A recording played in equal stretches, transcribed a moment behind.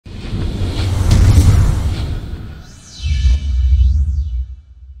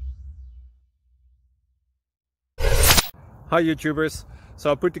Hi YouTubers!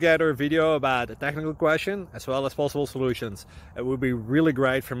 So I put together a video about a technical question as well as possible solutions. It would be really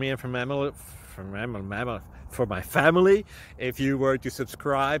great for me and for my family if you were to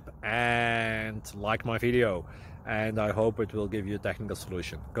subscribe and like my video, and I hope it will give you a technical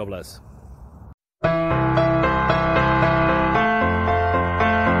solution. God bless.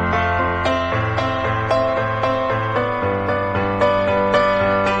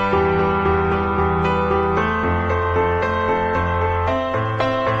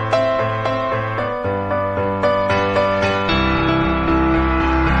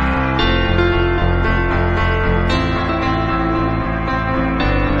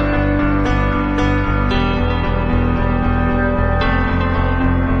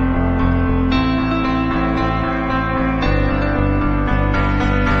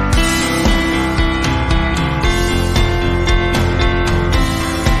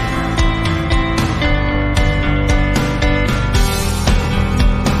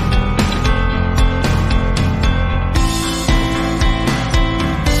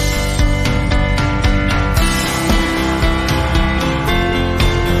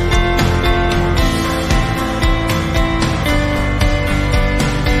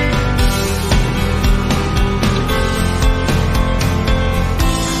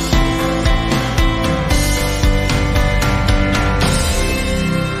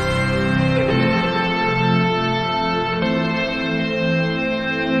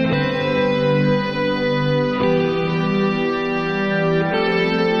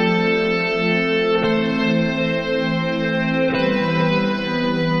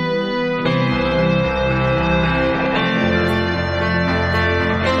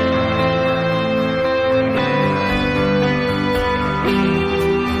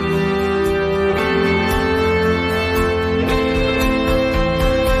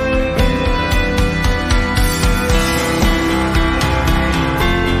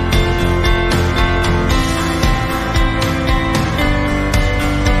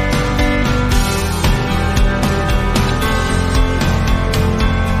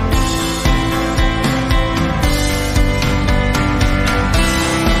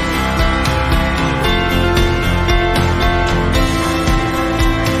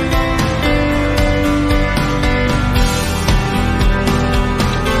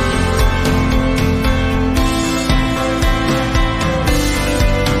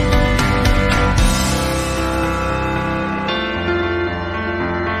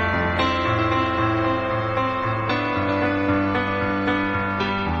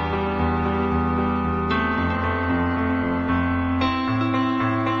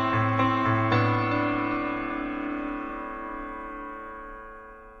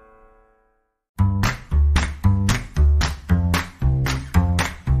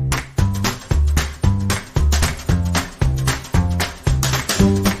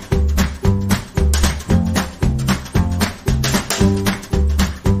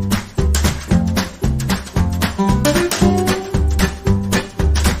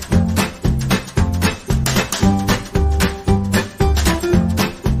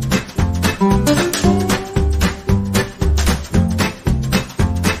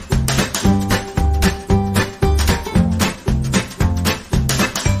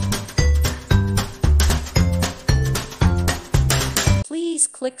 Please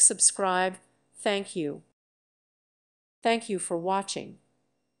click subscribe. Thank you. Thank you for watching.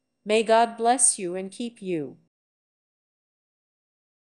 May God bless you and keep you.